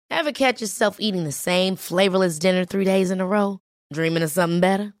Ever catch yourself eating the same flavorless dinner 3 days in a row? Dreaming of something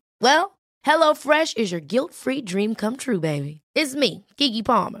better? Well, HelloFresh is your guilt-free dream come true, baby. It's me, Keke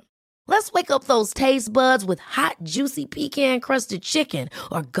Palmer. Let's wake up those taste buds with hot, juicy pecan-crusted chicken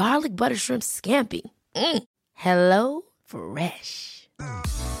or garlic butter shrimp scampi. Hello Fresh.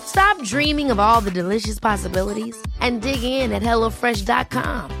 Stop dreaming of all the delicious possibilities and dig in at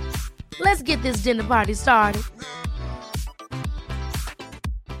HelloFresh.com. Let's get this dinner party started.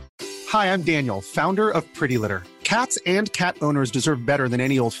 Hi, I'm Daniel, founder of Pretty Litter. Cats and cat owners deserve better than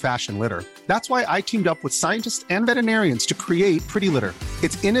any old-fashioned litter. That's why I teamed up with scientists and veterinarians to create Pretty Litter.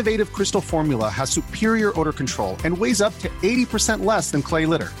 Its innovative crystal formula has superior odor control and weighs up to 80% less than clay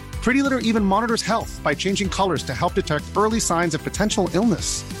litter. Pretty Litter even monitors health by changing colors to help detect early signs of potential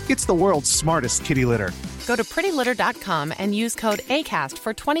illness. It's the world's smartest kitty litter. Go to prettylitter.com and use code ACAST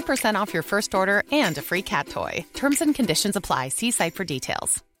for 20% off your first order and a free cat toy. Terms and conditions apply. See site for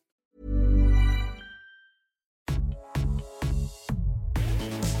details.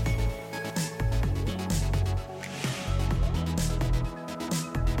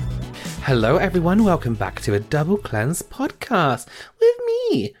 Hello everyone, welcome back to a Double Cleanse podcast with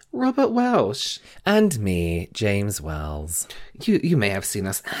me, Robert Welsh. And me, James Wells. You may have seen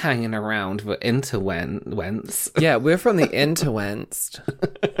us hanging around the interwents. Yeah, we're from the interwents.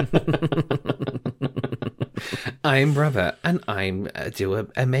 I'm Robert, and I'm do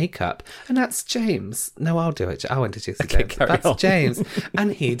a makeup, and that's James. No, I'll do it. I'll introduce you. Okay, James. That's on. James,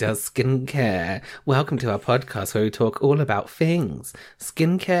 and he does skincare. Welcome to our podcast where we talk all about things,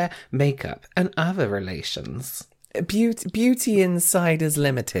 skincare, makeup, and other relations. Beauty Insiders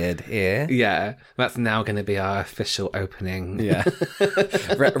Limited here. Yeah, that's now going to be our official opening. Yeah.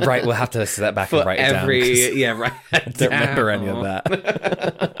 Right, we'll have to listen to that back and write it down. Right. I don't remember any of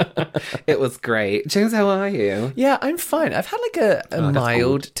that. It was great. James, how are you? Yeah, I'm fine. I've had like a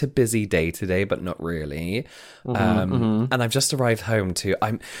mild to busy day today, but not really. And I've just arrived home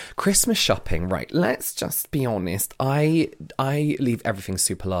I'm Christmas shopping. Right, let's just be honest. I leave everything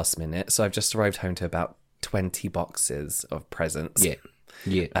super last minute, so I've just arrived home to about 20 boxes of presents. Yeah.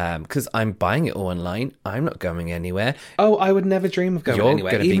 Because I'm buying it all online. I'm not going anywhere. Oh, I would never dream of going You're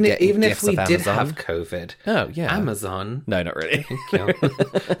anywhere. gonna be Even getting if gifts we off did Amazon. have COVID. Oh, yeah. Amazon. No, not really. Thank you.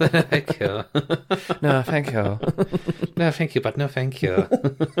 Thank you. No, thank you. No, thank you, but no, thank you.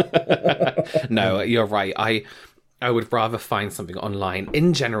 No, you're right. I would rather find something online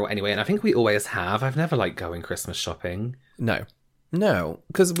in general anyway, and I think we always have. I've never liked going Christmas shopping. No,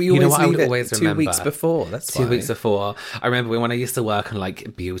 because we You know always what I leave would it always 2 remember? weeks before. That's 2 why. weeks before. I remember when I used to work on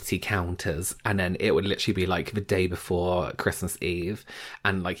like beauty counters, and then it would literally be like the day before Christmas Eve,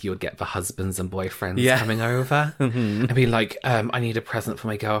 and like you would get the husbands and boyfriends coming over and be like, I need a present for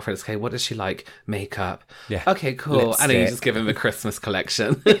my girlfriend. It's okay, what does she like? Makeup. Yeah. Okay, cool. Lipstick. And then you just give them the Christmas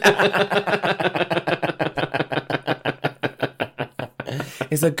collection.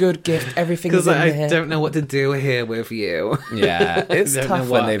 It's a good gift. Everything's Because in I there. don't know what to do here with you. Yeah, it's Don't tough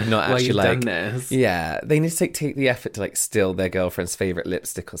know when what- they've not why actually you've like done this. Yeah, they need to take the effort to like steal their girlfriend's favorite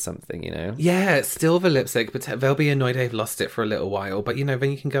lipstick or something, you know. Yeah, it's still the lipstick, but they'll be annoyed they've lost it for a little while. But, you know,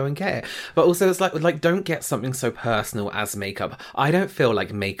 then you can go and get it. But also, it's like don't get something so personal as makeup. I don't feel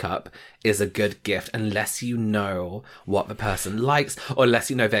like makeup is a good gift unless you know what the person likes, or unless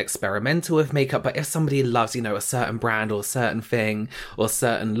you know they're experimental with makeup. But if somebody loves, you know, a certain brand or a certain thing or a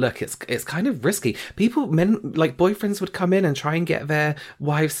certain look, it's kind of risky. Men, like boyfriends would come in and try and get their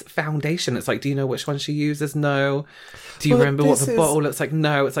wife's foundation. It's like, do you know which one she uses? No. Do you remember what the bottle looks like?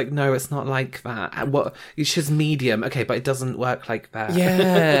 No. It's like, no, it's not like that. What? She's medium. Okay, but it doesn't work like that.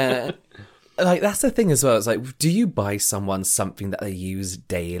 Yeah. Like, that's the thing as well. It's like, do you buy someone something that they use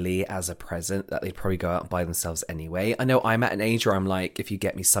daily as a present that they'd probably go out and buy themselves anyway? I know I'm at an age where I'm like, if you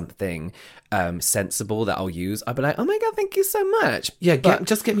get me something sensible that I'll use, I'll be like, oh my God, thank you so much. Yeah,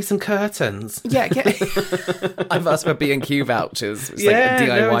 just get me some curtains. Yeah, I've asked for B&Q vouchers. It's like a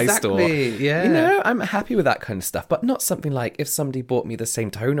DIY store. Yeah. You know, I'm happy with that kind of stuff, but not something like if somebody bought me the same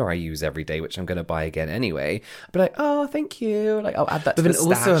toner I use every day, which I'm going to buy again anyway, I'd be like, oh, thank you. Like, I'll add that to the But then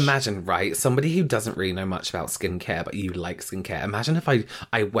also stash. imagine, right, somebody who doesn't really know much about skincare, but you like skincare. Imagine if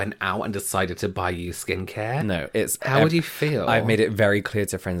I went out and decided to buy you skincare. No, it's... How would you feel? I've made it very clear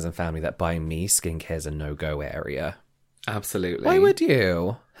to friends and family that buying me skincare is a no-go area. Absolutely. Why would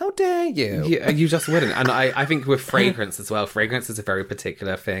you? How dare you? You just wouldn't. And I think with fragrance as well, fragrance is a very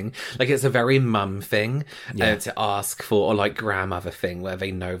particular thing. Like, it's a very mum thing to ask for, or like grandmother thing, where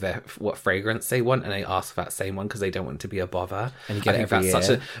they know what fragrance they want and they ask for that same one because they don't want to be a bother. And you get I it think every that's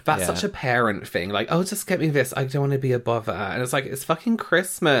year. such a parent thing. Like, oh, just get me this. I don't want to be a bother. And it's like, it's fucking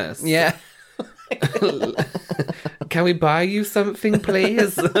Christmas. Yeah. Can we buy you something,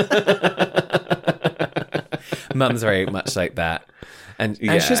 please? Mum's very much like that. And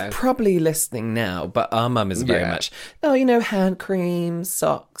she's probably listening now, but our mum is very much, hand cream,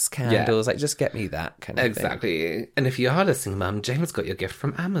 socks, candles, like just get me that kind of thing. Exactly. And if you are listening, Mum, James got your gift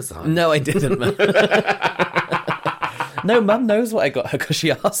from Amazon. No, I didn't, Mum. No, Mum knows what I got her because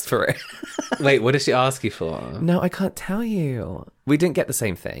she asked for it. Wait, what did she ask you for? No, I can't tell you. We didn't get the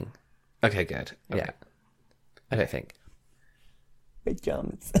same thing. Okay, good. Okay. Yeah. I don't think.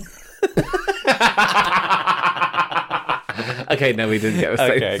 Pajamas. Okay, no, we didn't get the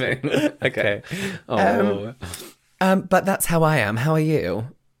same thing. Okay. Oh. But that's how I am. How are you?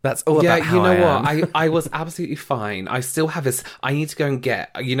 That's all yeah, about how I am. you know what? I was absolutely fine. I still have this. I need to go and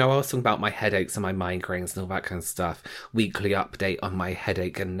get. I was talking about my headaches and my migraines and all that kind of stuff. Weekly update on my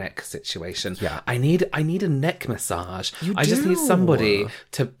headache and neck situation. Yeah. I need a neck massage. I just need somebody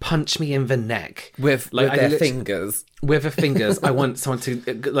to punch me in the neck with their fingers. With the fingers. I want someone to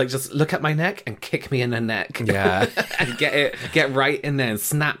just look at my neck and kick me in the neck. Yeah. And get right in there and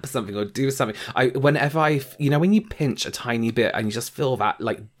snap something or do something. Whenever when you pinch a tiny bit and you just feel that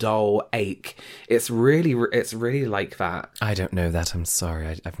dull ache, it's really like that. I don't know that. I'm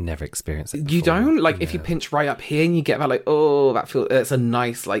sorry. I've never experienced it before. You don't? If you pinch right up here and you get that it's a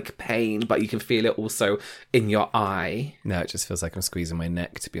nice pain, but you can feel it also in your eye. No, it just feels like I'm squeezing my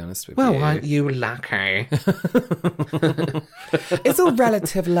neck, to be honest with you. Well, aren't you lucky? It's all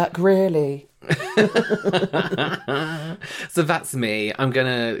relative luck, really. So that's me. I'm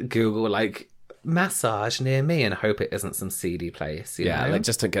gonna Google massage near me and hope it isn't some seedy place. You know?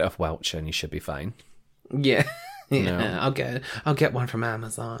 Just don't get off Welcher and you should be fine. Yeah. No. I'll get one from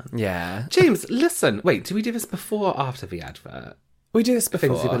Amazon. Yeah. James, listen. Wait, do we do this before or after the advert? We do this before.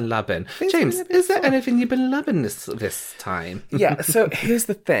 Things you've been loving. James, is there anything you've been loving this time? Yeah, so here's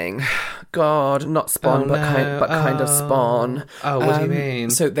the thing. God, not Spawn, but kind of Spawn. Oh, what do you mean?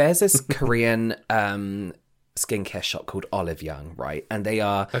 So there's this Korean skincare shop called Olive Young, right? And they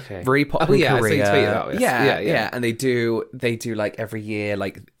are very popular in Korea. I saw you tweet about this. Yeah. And they do every year,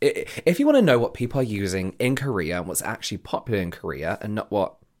 if you want to know what people are using in Korea and what's actually popular in Korea and not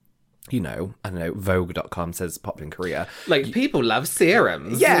what, I don't know, Vogue.com says popular in Korea. People love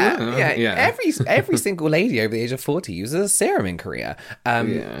serums. Yeah. Every single lady over the age of 40 uses a serum in Korea.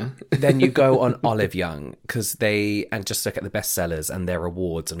 Then you go on Olive Young and just look at the bestsellers and their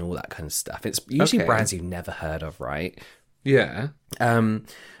awards and all that kind of stuff. It's usually brands you've never heard of, right? Yeah. And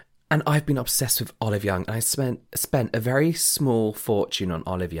I've been obsessed with Olive Young. And I spent a very small fortune on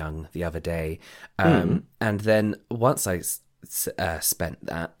Olive Young the other day. And then once I spent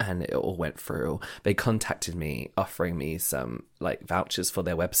that and it all went through, they contacted me offering me some vouchers for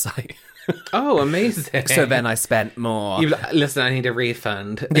their website. Oh, amazing. So then I spent more. Listen, I need a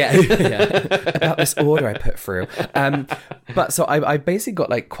refund. Yeah. About this order I put through. But so I basically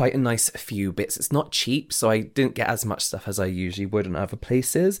got quite a nice few bits. It's not cheap, so I didn't get as much stuff as I usually would in other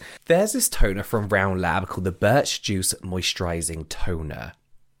places. There's this toner from Round Lab called the Birch Juice Moisturizing Toner.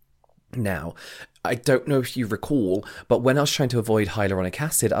 Now, I don't know if you recall, but when I was trying to avoid hyaluronic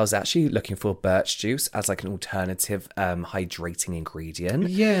acid, I was actually looking for birch juice as an alternative hydrating ingredient.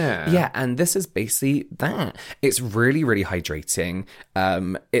 Yeah. Yeah, and this is basically that. It's really, really hydrating.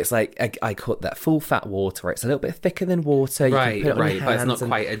 It's I call it that full fat water. It's a little bit thicker than water. You can put it on your but it's hands not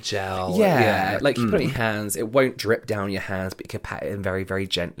quite a gel. Yeah. You put it on your hands. It won't drip down your hands, but you can pat it in very, very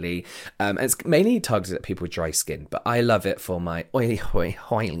gently. And it's mainly targeted at people with dry skin, but I love it for my oily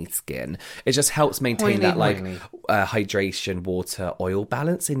skin. It just helps maintain that hydration, water, oil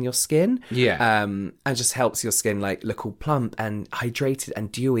balance in your skin. Yeah. And just helps your skin look all plump and hydrated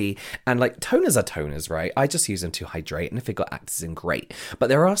and dewy. And toners are toners, right? I just use them to hydrate, and if it got actizin, great. But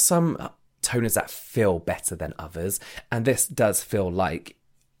there are some toners that feel better than others, and this does feel like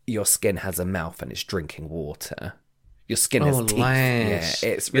your skin has a mouth and it's drinking water. Your skin has teeth. Yeah,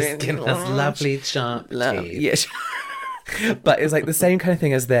 your skin has lovely sharp teeth. Yeah. But it's the same kind of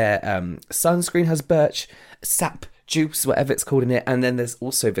thing as their sunscreen has birch sap juice, whatever it's called in it. And then there's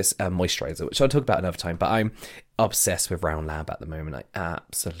also this moisturizer, which I'll talk about another time. But I'm obsessed with Round Lab at the moment. I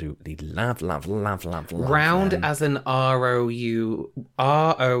absolutely love Round them. as in R-O-U-N-D,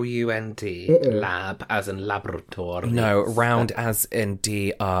 lab as in laboratory. No, round as in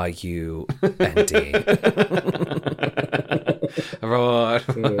D-R-U-N-D.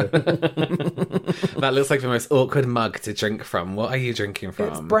 That looks like the most awkward mug to drink from. What are you drinking from?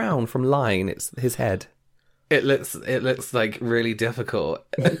 It's brown from Line. It's his head. It looks really difficult.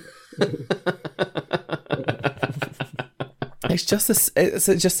 It's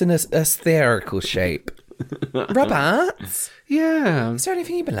just an spherical shape. Robert, Yeah. is there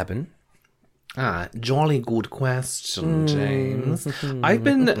anything you've been loving? Jolly good question, James. I've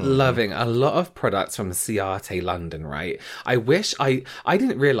been loving a lot of products from Ciate London, right? I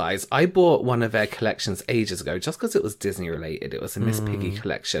didn't realise I bought one of their collections ages ago just because it was Disney related. It was a Miss Piggy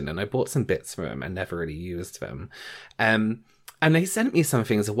collection, and I bought some bits from them and never really used them. And they sent me some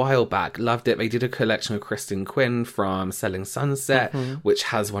things a while back. Loved it. They did a collection of Kristen Quinn from Selling Sunset, which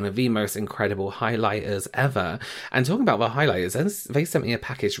has one of the most incredible highlighters ever. And talking about the highlighters, they sent me a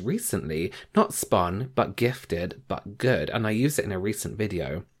package recently, not spun, but gifted, but good. And I used it in a recent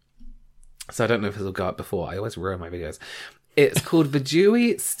video. So I don't know if this will go up before. I always ruin my videos. It's called the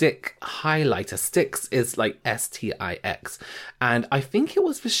Dewy Stick Highlighter. Stix is like S-T-I-X. And I think it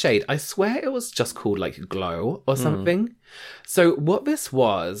was the shade. I swear it was just called like Glow or something. So what this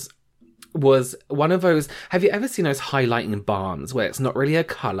was one of those, have you ever seen those highlighting balms where it's not really a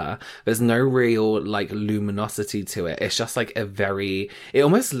colour, there's no real like luminosity to it, it's just like it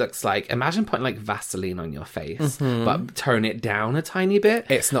almost looks like, imagine putting like Vaseline on your face, but tone it down a tiny bit.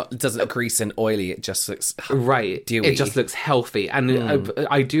 It doesn't look greasy and oily, it just looks dewy. It just looks healthy. And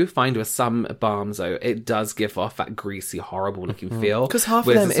I do find with some balms though, it does give off that greasy, horrible looking feel. Because half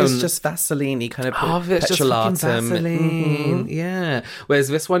of them is just Vaseline-y, kind of half of it's just fucking Vaseline. Yeah. Whereas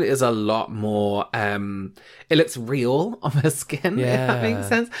this one is a lot more it looks real on the skin, if that makes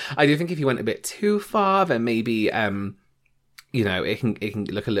sense. I do think if you went a bit too far, then maybe it can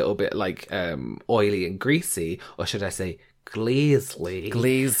look a little bit like oily and greasy, or should I say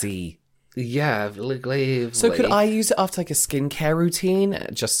glazy. Yeah, glazy. So could I use it after like a skincare routine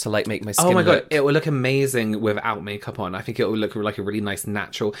just to like make my skin Oh my god, it will look amazing without makeup on. I think it will look like a really nice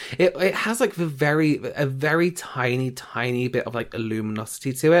natural. It has like a very tiny bit of like a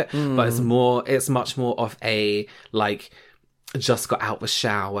luminosity to it, but it's much more of a like just got out the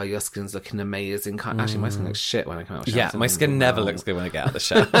shower, your skin's looking amazing. Actually, my skin looks shit when I come out of the shower. Yeah, my skin never looks good when I get out of the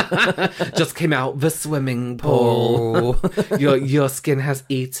shower. Just came out the swimming pool. Your skin has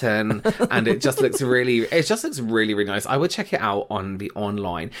eaten, and it just looks really nice. I would check it out on the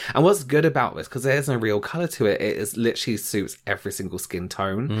online. And what's good about this, because there's no real color to it, it is literally suits every single skin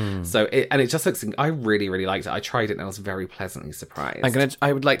tone. So it just looks. I really liked it. I tried it and I was very pleasantly surprised.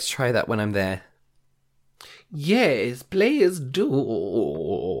 I would like to try that when I'm there. Yes, please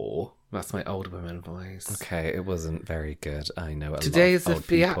do. That's my old woman voice. Okay, it wasn't very good. I know. Today's a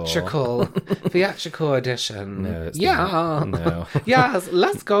theatrical edition. No, it's not. No. Yes,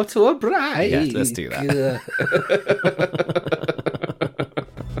 let's go to a break. Yes, let's do that.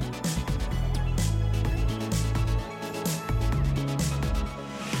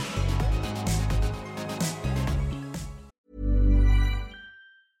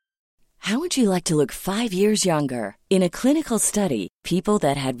 How would you like to look 5 years younger? In a clinical study, people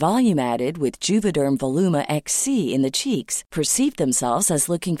that had volume added with Juvederm Voluma XC in the cheeks perceived themselves as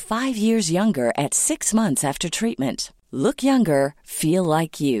looking 5 years younger at 6 months after treatment. Look younger, feel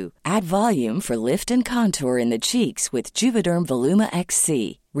like you. Add volume for lift and contour in the cheeks with Juvederm Voluma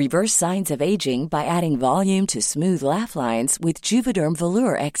XC. Reverse signs of aging by adding volume to smooth laugh lines with Juvederm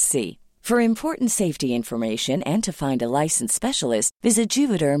Volure XC. For important safety information and to find a licensed specialist, visit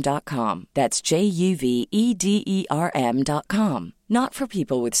Juvederm.com. That's JUVEDERM.com. Not for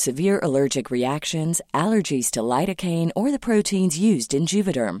people with severe allergic reactions, allergies to lidocaine, or the proteins used in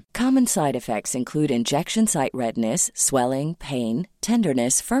Juvederm. Common side effects include injection site redness, swelling, pain,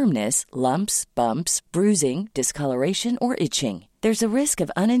 tenderness, firmness, lumps, bumps, bruising, discoloration, or itching. There's a risk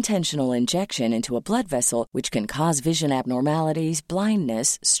of unintentional injection into a blood vessel, which can cause vision abnormalities,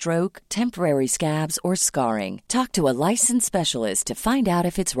 blindness, stroke, temporary scabs, or scarring. Talk to a licensed specialist to find out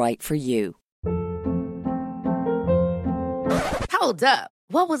if it's right for you. Hold up.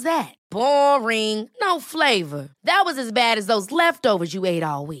 What was that? Boring. No flavor. That was as bad as those leftovers you ate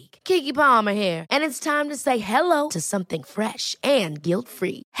all week. Keke Palmer here, and it's time to say hello to something fresh and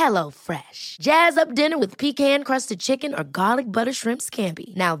guilt-free. HelloFresh. Jazz up dinner with pecan-crusted chicken or garlic butter shrimp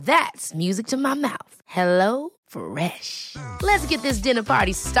scampi. Now that's music to my mouth. HelloFresh. Let's get this dinner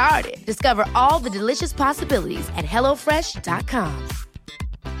party started. Discover all the delicious possibilities at HelloFresh.com.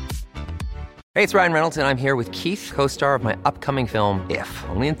 Hey, it's Ryan Reynolds, and I'm here with Keith, co-star of my upcoming film, If,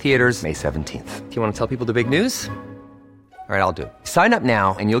 only in theaters May 17th. Do you want to tell people the big news? All right, I'll do it. Sign up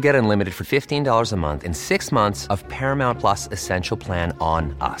now and you'll get unlimited for $15 a month and 6 months of Paramount Plus Essential Plan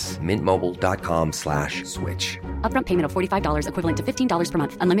on us. MintMobile.com/switch. Upfront payment of $45 equivalent to $15 per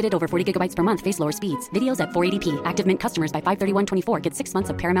month. Unlimited over 40 gigabytes per month. Face lower speeds. Videos at 480p. Active Mint customers by 531.24 get 6 months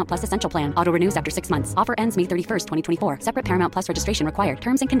of Paramount Plus Essential Plan. Auto renews after 6 months. Offer ends May 31st, 2024. Separate Paramount Plus registration required.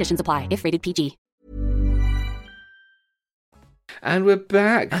 Terms and conditions apply if rated PG. And we're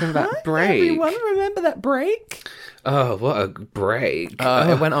back from that break. Everyone, remember that break? Oh, what a break.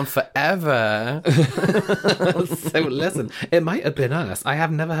 It went on forever. So listen, it might have been us. I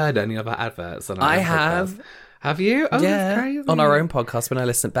have never heard any of our adverts on our I own have. podcast. Have you? Oh, that's crazy. On our own podcast, when I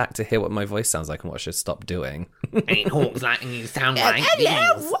listen back to hear what my voice sounds like and what I should stop doing. Ain't hawks like you sound like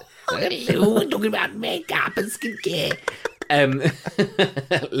Hello, we're talking about makeup and skincare.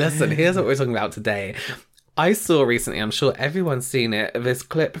 Listen, here's what we're talking about today. I saw recently, I'm sure everyone's seen it, this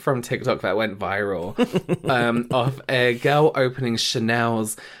clip from TikTok that went viral of a girl opening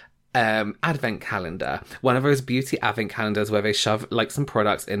Chanel's advent calendar. One of those beauty advent calendars where they shove like some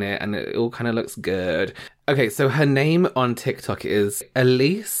products in it and it all kind of looks good. Okay, so her name on TikTok is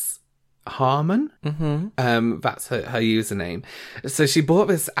Elise Harmon. That's her username. So she bought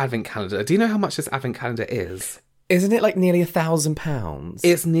this advent calendar. Do you know how much this advent calendar is? Isn't it like nearly £1,000?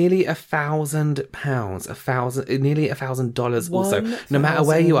 It's nearly £1,000. Nearly $1,000 also. No matter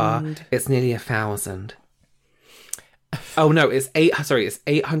where you are, it's nearly 1,000. Oh no, it's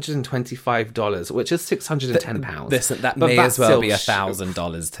 $825, which is £610. Listen, that may as well be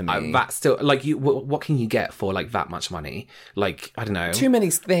 $1,000 to me. That's still like you. What can you get for like that much money? Like I don't know. Too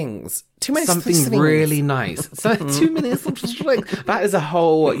many things. Too many something things. Really nice. So too many. That is a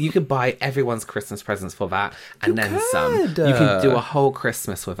whole. You could buy everyone's Christmas presents for that, and then some. You could do a whole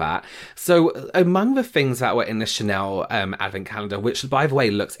Christmas with that. So among the things that were in the Chanel advent calendar, which by the way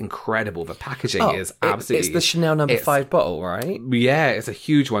looks incredible, the packaging is absolutely. It's the Chanel No. 5 bottle, right? Yeah, it's a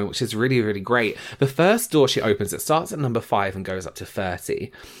huge one, which is really, really great. The first door she opens, it starts at number 5 and goes up to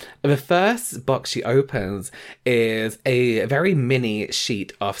 30. The first box she opens is a very mini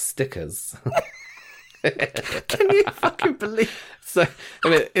sheet of stickers. Can you fucking believe? So I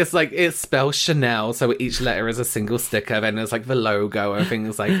mean, it's like it spells Chanel, so each letter is a single sticker. Then there's like the logo and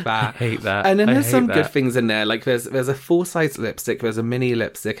things like that. I hate that. And then there's some good things in there. Like there's a full size lipstick, there's a mini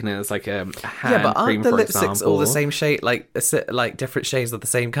lipstick, and then there's like a hand but cream, aren't the for lipsticks example. all the same shade? Like different shades of the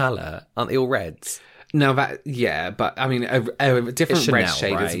same color? Aren't they all reds? No, but I mean, a different Chanel, red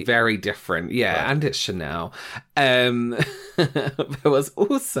shade right? is very different. Yeah, right. And it's Chanel. There was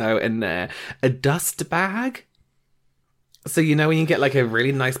also in there a dust bag. So, you know, when you get like a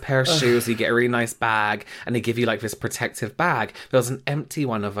really nice pair of shoes, you get a really nice bag, and they give you like this protective bag. There was an empty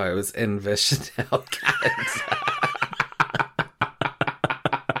one of those in the Chanel calendar.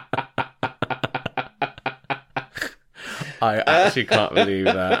 I actually can't believe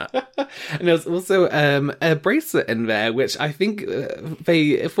that. And there's also a bracelet in there, which I think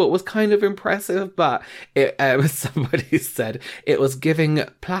they thought was kind of impressive, but it, somebody said it was giving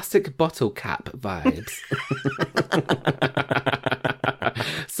plastic bottle cap vibes.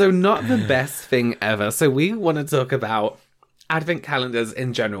 So not the best thing ever. So we want to talk about advent calendars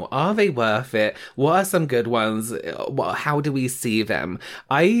in general. Are they worth it? What are some good ones? How do we see them?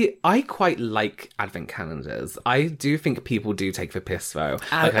 I quite like advent calendars. I do think people do take the piss though.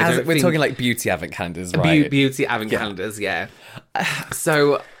 We're talking like beauty advent calendars, right? Beauty advent calendars, yeah.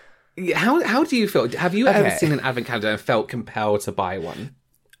 So how do you feel? Have you ever seen an advent calendar and felt compelled to buy one?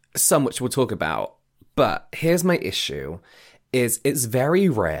 Some which we'll talk about. But here's my issue, is it's very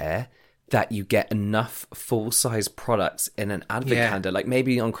rare that you get enough full-size products in an advent calendar. Like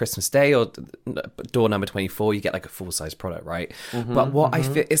maybe on Christmas Day or door number 24, you get like a full-size product, right? But what I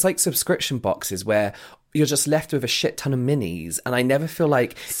feel, it's like subscription boxes where you're just left with a shit ton of minis, and I never feel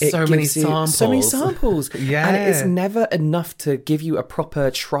like it so many samples. Yeah, and it's never enough to give you a proper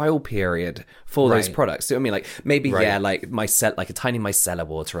trial period for those products. So I mean, like maybe like like a tiny micellar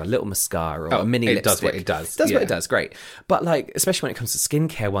water, or a little mascara, or a mini lipstick. It does what it does. Does what it does, great. But like, especially when it comes to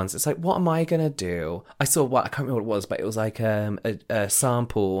skincare ones, it's like, what am I gonna do? I saw I can't remember what it was, but it was like a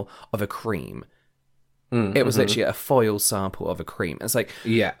sample of a cream. It was literally a foil sample of a cream. It's like,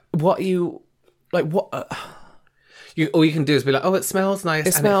 what are you? Like what? All you can do is be like, oh, it smells nice.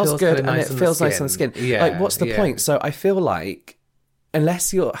 It smells good, and nice it feels nice on the skin. Yeah, like, what's the point? So I feel like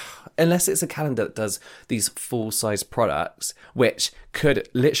unless it's a calendar that does these full size products, which could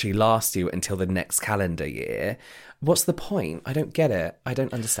literally last you until the next calendar year, what's the point? I don't get it. I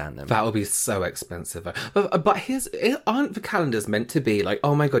don't understand them. That would be so expensive. But aren't the calendars meant to be like,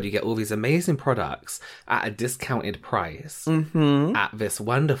 oh my God, you get all these amazing products at a discounted price at this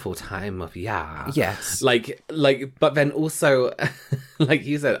wonderful time of year? Yes. Like, but then also, like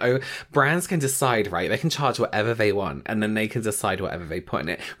you said, brands can decide, right? They can charge whatever they want, and then they can decide whatever they put in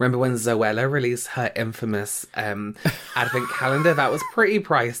it. Remember when Zoella released her infamous advent calendar? That was was pretty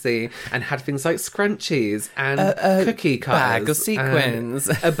pricey and had things like scrunchies and cookie cutters. Bag of sequins.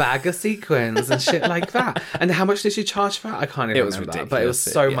 A bag of sequins and shit like that. And how much did she charge for that? I can't even remember. Ridiculous. But it was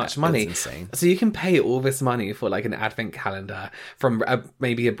so much money. It was insane. So you can pay all this money for like an advent calendar from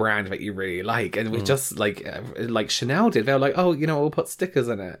maybe a brand that you really like. And we just like Chanel did. They were like, oh, you know, we'll put stickers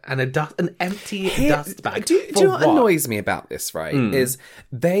in it. And an empty dust bag. Do you know what annoys me about this, right? Is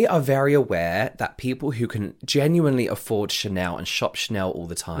they are very aware that people who can genuinely afford Chanel and shop Chanel all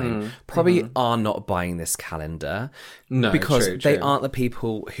the time probably are not buying this calendar. No, because true. they aren't the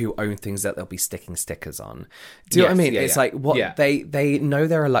people who own things that they'll be sticking stickers on. Do you know what I mean? It's like they know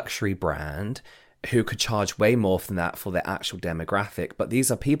they're a luxury brand who could charge way more than that for their actual demographic, but these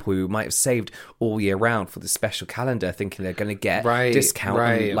are people who might have saved all year round for the special calendar, thinking they're going to get discount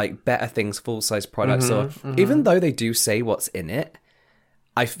and like better things, full size products, or even though they do say what's in it,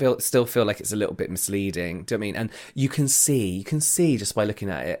 I still feel like it's a little bit misleading. Do you know what I mean? And you can see just by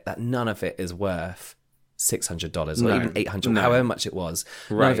looking at it that none of it is worth $600 or even $800, however much it was.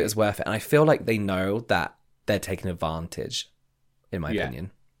 None of it is worth it, and I feel like they know that they're taking advantage. In my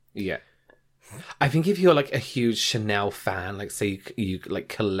opinion, yeah. I think if you're like a huge Chanel fan, like say you like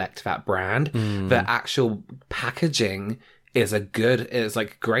collect that brand, the actual packaging is like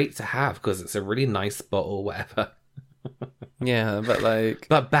great to have because it's a really nice bottle, whatever. Yeah,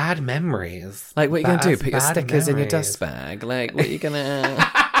 but bad memories. Like, what are you gonna do? Put your stickers in your dust bag? Like, what are you gonna?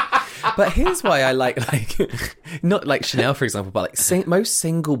 But here's why I like not like Chanel, for example, but like most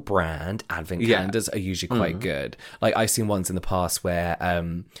single brand advent calendars are usually quite good. Like I've seen ones in the past where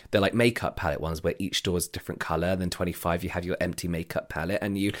they're like makeup palette ones where each door is a different color. And then 25 you have your empty makeup palette,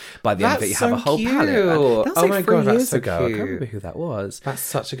 and you by the end of it you have a whole palette. That's like 3 years ago. I can't remember who that was. That's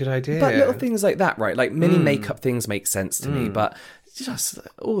such a good idea. But little things like that, right? Like mini makeup things make sense to me, but just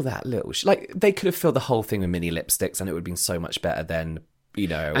all that little like they could have filled the whole thing with mini lipsticks, and it would have been so much better than. You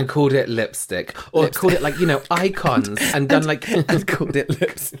know, and called it lipstick, or called it like, you know, icons, and done like and called it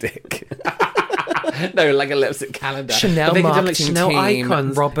lipstick. No, like a lipstick calendar. Chanel marketing Chanel team,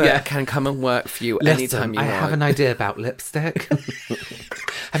 icons. Robert can come and work for you anytime you want. I have an idea about lipstick.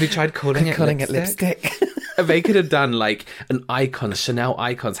 Have you tried calling it lipstick? They could have done like an icon, Chanel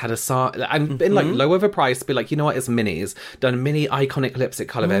icons, had and been like low overpriced, be like, you know what, it's minis, done mini iconic lipstick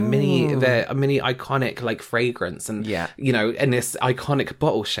colour, they're mini iconic like fragrance, and you know, in this iconic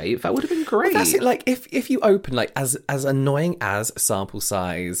bottle shape. That would have been great. Well, that's it. Like if you open like as annoying as sample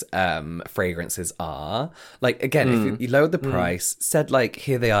size fragrances are, like again, if you lowered the price, said like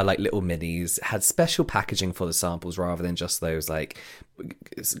here they are like little minis, had special packaging for the samples rather than just those like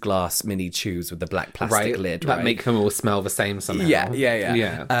glass mini chews with the black plastic lid that make them all smell the same somehow.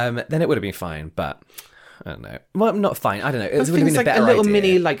 Yeah. Then it would have been fine, but I don't know. Well, not fine. I don't know. It would have been like a better a little idea.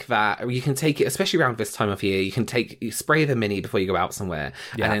 mini like that. You can take it, especially around this time of year. You spray the mini before you go out somewhere,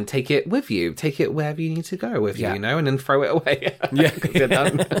 and then take it with you. Take it wherever you need to go with you, you know, and then throw it away. Because you're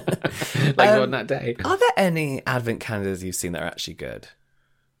done. Like on that day. Are there any advent calendars you've seen that are actually good?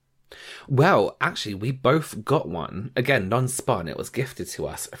 Well, actually, we both got one. Again, non-spun. It was gifted to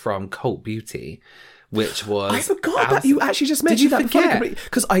us from Cult Beauty, which was... I forgot that you actually just mentioned that before.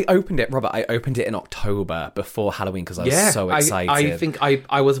 Because I opened it, Robert, I opened it in October before Halloween because I was so excited. I think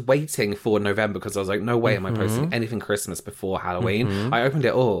I was waiting for November because I was like, no way am I posting anything Christmas before Halloween. I opened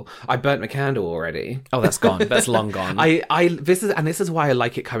it all. I burnt my candle already. Oh, that's gone. That's long gone. This is why I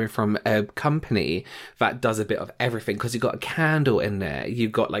like it coming from a company that does a bit of everything, because you got a candle in there,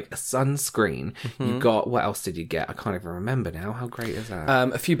 you've got like a sunscreen, you got, what else did you get? I can't even remember now. How great is that?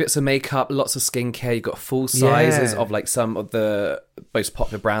 A few bits of makeup, lots of skincare. Got full sizes of like some of the most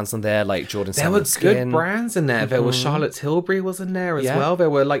popular brands on there, like Jordan There were good brands in there. There was Charlotte Tilbury was in there as well. There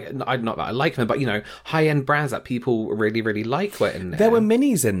were like, not that I like them, but you know, high end brands that people really, really like were in there. There were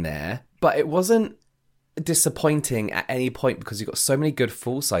minis in there, but it wasn't disappointing at any point because you got so many good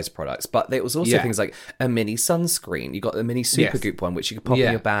full-size products. But there was also things like a mini sunscreen. You got the mini Supergoop one, which you could pop in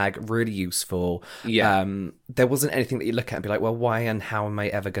your bag, really useful. There wasn't anything that you look at and be like, well, why and how am I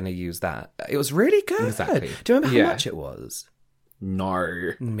ever going to use that? It was really good. Exactly. Do you remember how much it was?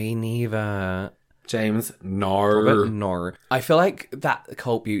 No. Me neither. James, no. Robert, no. I feel like that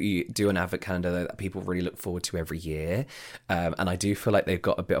Cult Beauty do an advent calendar that people really look forward to every year. And I do feel like they've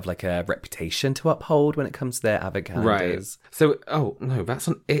got a bit of like a reputation to uphold when it comes to their advent calendars. Right. So, oh, no, that's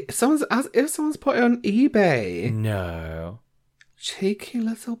on... Someone's put it on eBay. No. Cheeky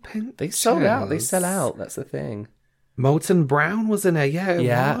little pink. They sold out. They sell out. That's the thing. Molten Brown was in there. Yeah,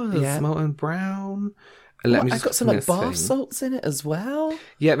 it was. Yeah. Molten Brown. I got some like bath salts in it as well.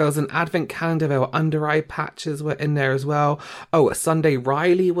 Yeah, there was an advent calendar. There were under eye patches were in there as well. Oh, a Sunday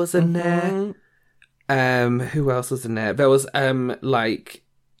Riley was in there. Who else was in there? There was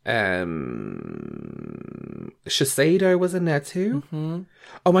Shiseido was in there too.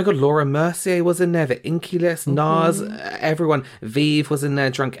 Oh my god, Laura Mercier was in there. The Inky List, NARS, everyone. Vive was in there.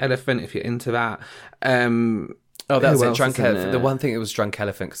 Drunk Elephant, if you're into that. Oh, that's it. Drunk Elephant. The one thing it was Drunk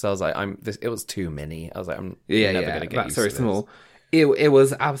Elephant because I was like, it was too many. I was like, I'm never going to get used to this. Small. It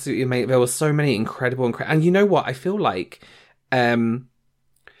was absolutely amazing. There were so many incredible, and you know what? I feel like, oh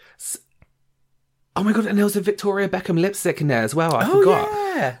my god, and there was a Victoria Beckham lipstick in there as well. I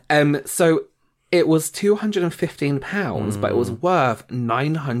forgot. Yeah. So it was £215, but it was worth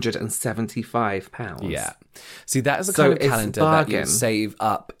 £975. Yeah. See, that is the kind of calendar that you save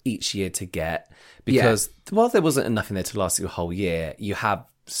up each year to get. Because while there wasn't enough in there to last you a whole year, you have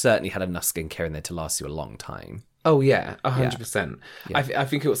certainly had enough skincare in there to last you a long time. Oh, yeah, 100%. Yeah. I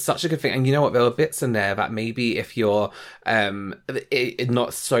think it was such a good thing. And you know what? There were bits in there that maybe if you're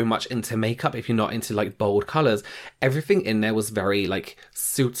not so much into makeup, if you're not into like bold colours, everything in there was very like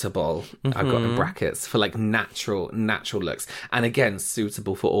suitable, I've got in brackets, for like natural looks. And again,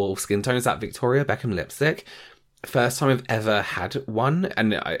 suitable for all skin tones. That Victoria Beckham lipstick, first time I've ever had one,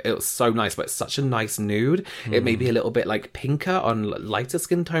 and it was so nice, but it's such a nice nude. It may be a little bit like pinker on lighter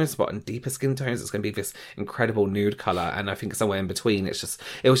skin tones, but on deeper skin tones it's going to be this incredible nude color, and I think somewhere in between it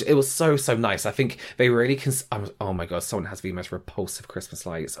was so nice. I think they really oh my god, someone has the most repulsive Christmas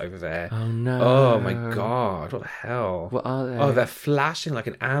lights over there. Oh no. Oh my god, what the hell? What are they? Oh, they're flashing like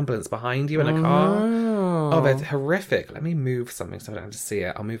an ambulance behind you in a car. No. Oh, they're horrific. Let me move something so I don't have to see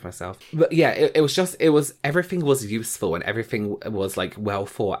it. I'll move myself. But yeah, it was everything was useful and everything was like well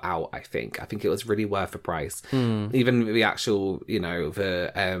thought out. I think it was really worth the price. Even the actual, you know,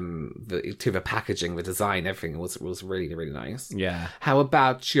 the packaging, the design, everything was really, really nice. Yeah. How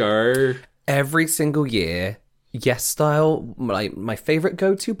about you? Every single year, Yes Style, my favorite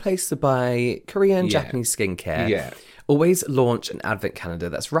go-to place to buy Korean, Japanese skincare, always launch an advent calendar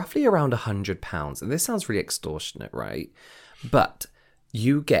that's roughly around £100. And this sounds really extortionate, right? But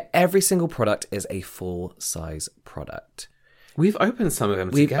you get every single product is a full-size product. We've opened some of them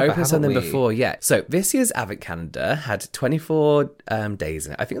We've together, opened some of them we? before, yeah. So this year's advent calendar had 24 days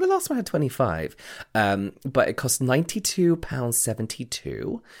in it. I think the last one had 25. But it cost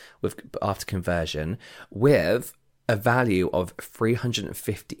 £92.72 after conversion, with a value of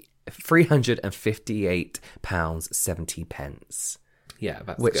 £358.70. Yeah,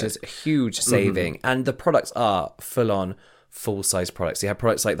 that's which good. is a huge saving. And the products are full-on full-size products. You have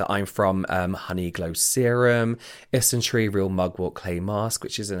products like the I'm From Honey Glow Serum, Issentree Real Mugwort Clay Mask,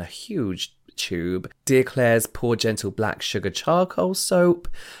 which is in a huge tube, Dear Claire's Pore Gentle Black Sugar Charcoal Soap.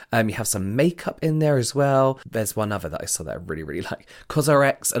 You have some makeup in there as well. There's one other that I saw that I really, really like.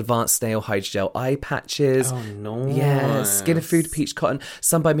 CosRX Advanced Snail Hydrogel Eye Patches. Oh, no. Yeah, Skin of Food Peach Cotton,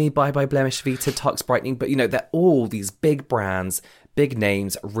 Sun by Me, Bye Bye Blemish Vita Tox Brightening. But, you know, they're all these big brands, big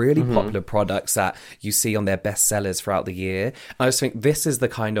names, really popular products that you see on their bestsellers throughout the year. I just think this is the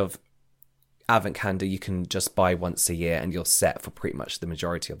kind of advent calendar you can just buy once a year and you're set for pretty much the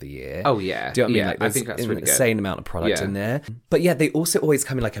majority of the year. Oh, yeah. Do you know what I mean? Yeah, Like, I think that's really good. insane amount of product in there. But yeah, they also always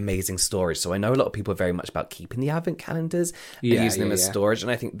come in like amazing storage. So I know a lot of people are very much about keeping the advent calendars and using them as storage.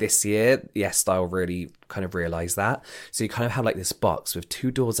 And I think this year, Yes Style really kind of realised that. So you kind of have like this box with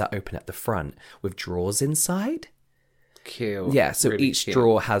two doors that open at the front with drawers inside. Cute. Yeah, so really each cute.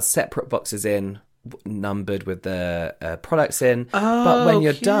 drawer has separate boxes in, numbered with the products in. But when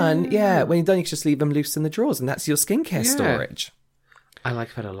you're done, you can just leave them loose in the drawers, and that's your skincare storage. I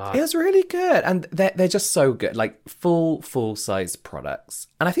like that a lot. It was really good, and they're just so good, like full size products.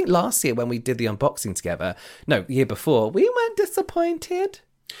 And I think last year when we did the unboxing together, the year before, we weren't disappointed.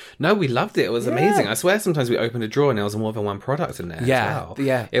 No, we loved it. It was amazing. I swear sometimes we opened a drawer and there was more than one product in there as well.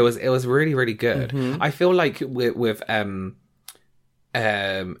 Yeah. It was really, really good. I feel like with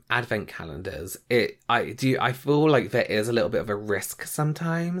advent calendars, I feel like there is a little bit of a risk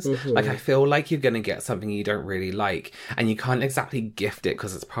sometimes. Like I feel like you're gonna get something you don't really like and you can't exactly gift it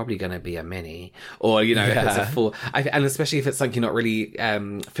because it's probably gonna be a mini, or you know, if it's a full, and especially if it's like you're not really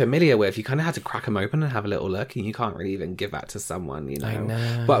familiar with, you kind of have to crack them open and have a little look, and you can't really even give that to someone, you know. I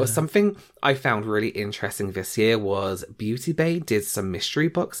know. But it was something I found really interesting this year was Beauty Bay did some mystery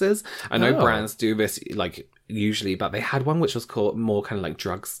boxes. I know brands do this like usually, but they had one which was called more kind of like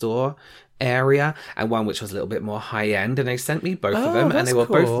drugstore area and one which was a little bit more high end, and they sent me both of them, and they were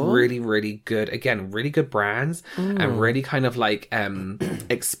both really, really good. Again, really good brands and really kind of like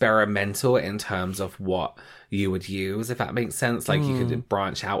experimental in terms of what you would use, if that makes sense. Like you could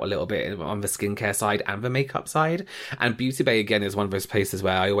branch out a little bit on the skincare side and the makeup side. And Beauty Bay again is one of those places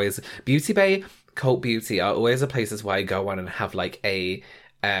where Beauty Bay, Cult Beauty are always the places where I go on and have like a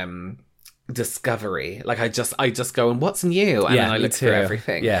discovery. Like I just go and what's new, and then I look through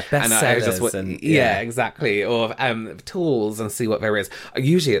everything. Yeah, bestsellers yeah, exactly. Or tools and see what there is.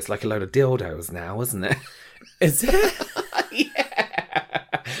 Usually it's like a load of dildos now, isn't it? Is it? Yeah.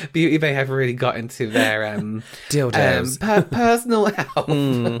 Beauty Bay have really got into their dildos, personal health.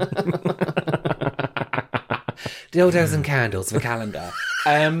 Dildos and candles for calendar.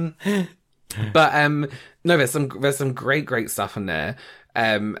 But no, there's some great stuff in there.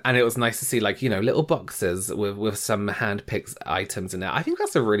 And it was nice to see, like, you know, little boxes with some hand-picked items in there. I think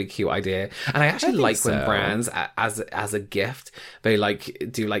that's a really cute idea. And I actually like when brands, as a gift, they, like,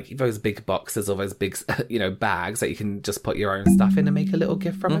 do, like, those big boxes or those big, you know, bags that you can just put your own stuff in and make a little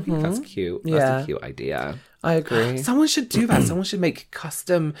gift from. I think that's cute. That's a cute idea. I agree. Someone should do that. Someone should make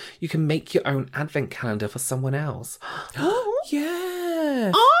custom... You can make your own advent calendar for someone else.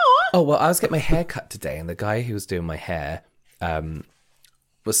 Yeah. Oh, well, I was getting my hair cut today, and the guy who was doing my hair...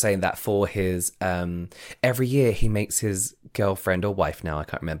 was saying that for his every year he makes his girlfriend or wife, now I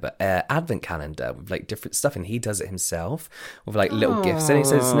can't remember, advent calendar with like different stuff, and he does it himself with like little gifts, and he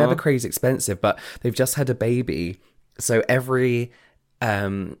says it's never crazy expensive, but they've just had a baby, so every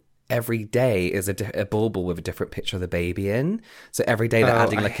day is a bauble with a different picture of the baby in, so every day they're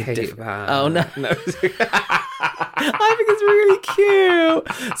adding like a different no. I think it's really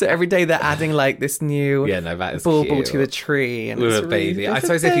cute. So every day they're adding like this new that is bauble cute. to the tree, and with it's a baby. I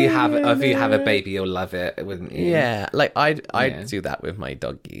suppose if you have a baby, you'll love it, wouldn't you? Yeah, like I'd do that with my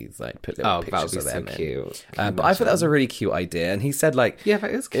doggies. Like put little pictures of them so cute. But I thought that was a really cute idea, and he said like, yeah, that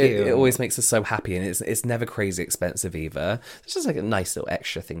is cute. It always makes us so happy, and it's never crazy expensive either. It's just like a nice little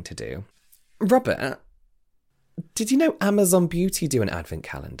extra thing to do. Robert, did you know Amazon Beauty do an advent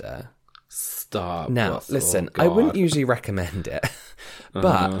calendar? Stop. Now, listen, I wouldn't usually recommend it,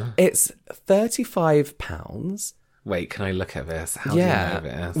 but it's £35. Wait, can I look at this? How do you know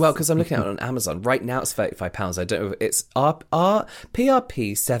this? Well, because I'm looking at it on Amazon. Right now it's £35. I don't know if it's our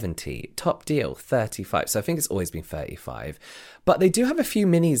PRP 70, top deal 35. So I think it's always been 35. But they do have a few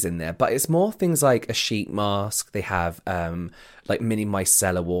minis in there, but it's more things like a sheet mask. They have like mini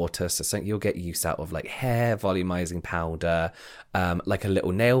micellar water, so something you'll get use out of, like hair volumizing powder, like a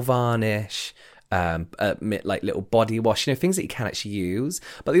little nail varnish, like little body wash, you know, things that you can actually use.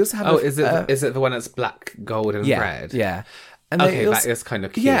 But they also have is it the one that's black, gold and red? Yeah. And that is kind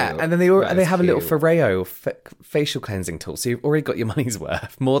of cute. Yeah, and then they have a little Foreo facial cleansing tool, so you've already got your money's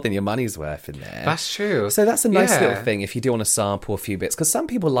worth, more than your money's worth in there. That's true. So that's a nice little thing if you do want to sample a few bits, because some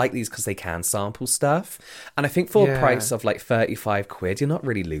people like these because they can sample stuff, and I think for a price of like £35, you're not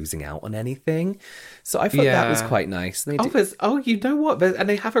really losing out on anything. So I thought that was quite nice. You know what? And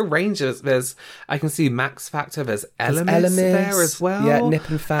they have a range of, I can see Max Factor, there's Elemis there as well. Yeah, Nip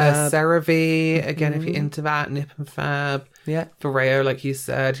and Fab. CeraVe, again, if you're into that, Nip and Fab. Yeah. Foreo, like you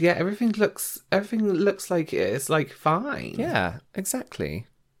said. Yeah, everything looks like it's like fine. Yeah, exactly.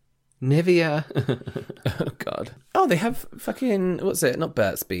 Nivea. Oh, God. Oh, they have fucking, what's it? Not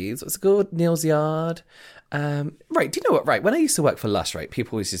Burt's Bees. What's it called? Neil's Yard. Right, do you know what? Right, when I used to work for Lush, right,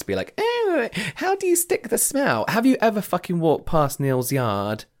 people always just be like, oh, how do you stick the smell? Have you ever fucking walked past Neil's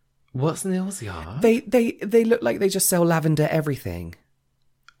Yard? What's Neil's Yard? They look like they just sell lavender everything.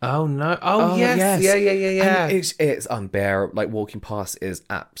 Oh no! Oh yes. Yeah. And it's unbearable. Like walking past is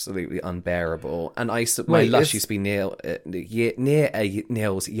absolutely unbearable. And my Lush used to be near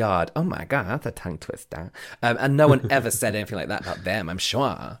Neil's Yard. Oh my God, that's a tongue twister. And no one ever said anything like that about them, I'm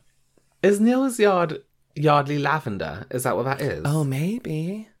sure. Is Neil's Yard Yardley Lavender? Is that what that is? Oh,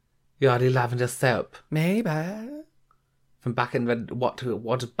 maybe. Yardley Lavender soap. Maybe. From back in the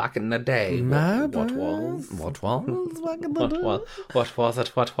back in the day? What was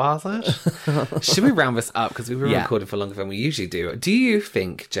it? Should we round this up, because we were recording for longer than we usually do? Do you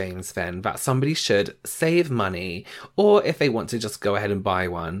think, James Fenn, that somebody should save money, or if they want to just go ahead and buy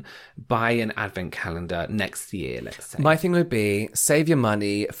an advent calendar next year, let's say? My thing would be save your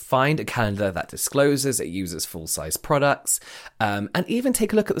money, find a calendar that discloses it uses full-size products, and even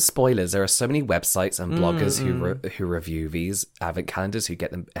take a look at the spoilers. There are so many websites and bloggers who review these advent calendars, who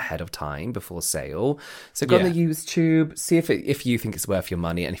get them ahead of time before sale. So go on the YouTube, see if you think it's worth your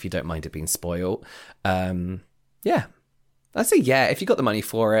money, and if you don't mind it being spoiled. I'd say if you got the money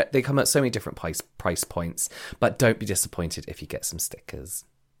for it. They come at so many different price points, but don't be disappointed if you get some stickers.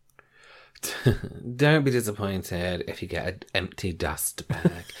 Don't be disappointed if you get an empty dust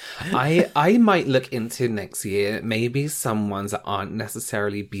bag. I might look into next year maybe some ones that aren't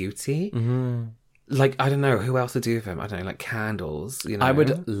necessarily beauty. Like, I don't know, who else would do them? I don't know, like candles, you know? I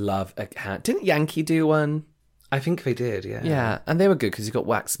would love a candle. Didn't Yankee do one? I think they did, yeah. Yeah, and they were good because you got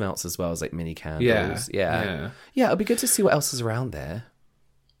wax melts as well as like mini candles. Yeah, it'll be good to see what else is around there.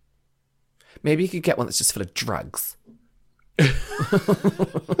 Maybe you could get one that's just full of drugs.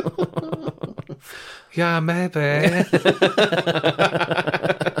 Yeah, maybe.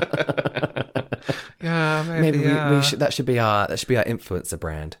 Yeah, maybe. We should. That should be our influencer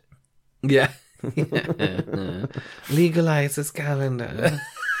brand. Yeah. Legalize this calendar.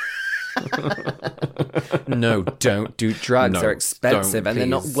 No, don't do drugs. They're expensive and they're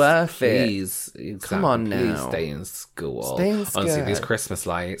not worth it. Please, come on now. Please stay in school. Honestly, these Christmas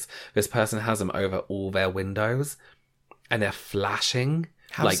lights, this person has them over all their windows and they're flashing.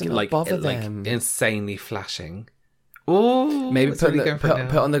 Like insanely flashing. Oh, maybe put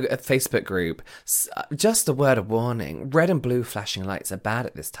on the Facebook group. Just a word of warning: red and blue flashing lights are bad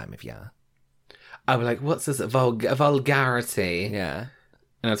at this time of year. I was like, "What's this vulgarity?" Yeah,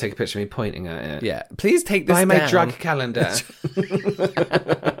 and I'll take a picture of me pointing at it. Yeah, please take this. Buy down. my drug calendar.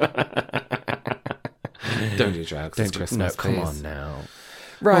 Don't do drugs. It's Christmas. No, come on now.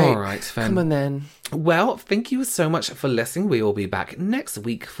 Right. All right, then. Come on then. Well, thank you so much for listening. We will be back next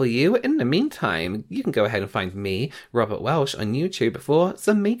week for you. In the meantime, you can go ahead and find me, Robert Welsh, on YouTube for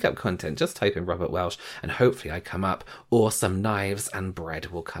some makeup content. Just type in Robert Welsh and hopefully I come up, or some knives and bread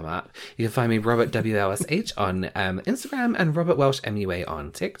will come up. You can find me, Robert WLSH, on Instagram and Robert Welsh MUA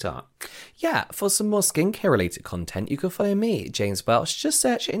on TikTok. Yeah, for some more skincare related content, you can follow me, James Welsh. Just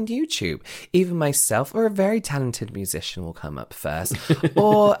search it in YouTube. Either myself or a very talented musician will come up first,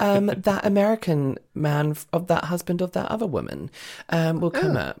 or that American man of that husband of that other woman will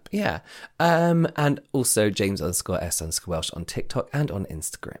come up. Yeah. And also James_S_Welsh on TikTok and on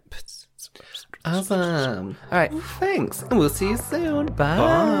Instagram. Awesome. All right. Well, thanks. And we'll see you soon. Bye.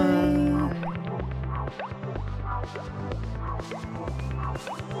 Bye.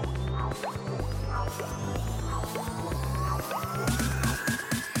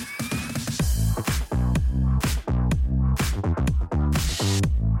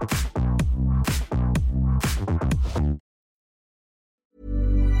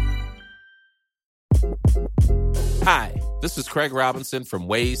 Hi, this is Craig Robinson from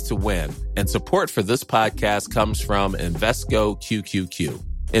Ways to Win, and support for this podcast comes from Invesco QQQ.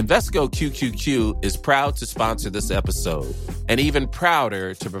 Invesco QQQ is proud to sponsor this episode, and even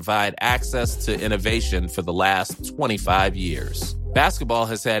prouder to provide access to innovation for the last 25 years. Basketball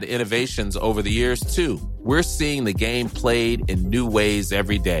has had innovations over the years, too. We're seeing the game played in new ways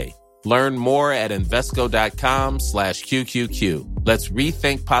every day. Learn more at Invesco.com/QQQ. Let's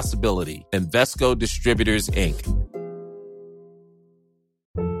rethink possibility. Invesco Distributors, Inc.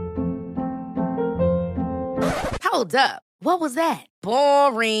 Hold up. What was that?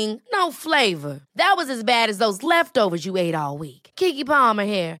 Boring. No flavor. That was as bad as those leftovers you ate all week. Keke Palmer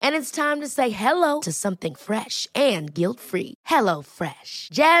here, and it's time to say hello to something fresh and guilt-free. Hello Fresh.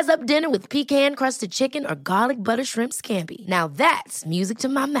 Jazz up dinner with pecan-crusted chicken or garlic butter shrimp scampi. Now that's music to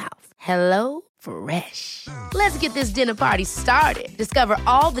my mouth. Hello Fresh. Let's get this dinner party started. Discover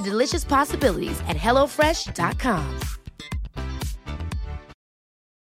all the delicious possibilities at HelloFresh.com.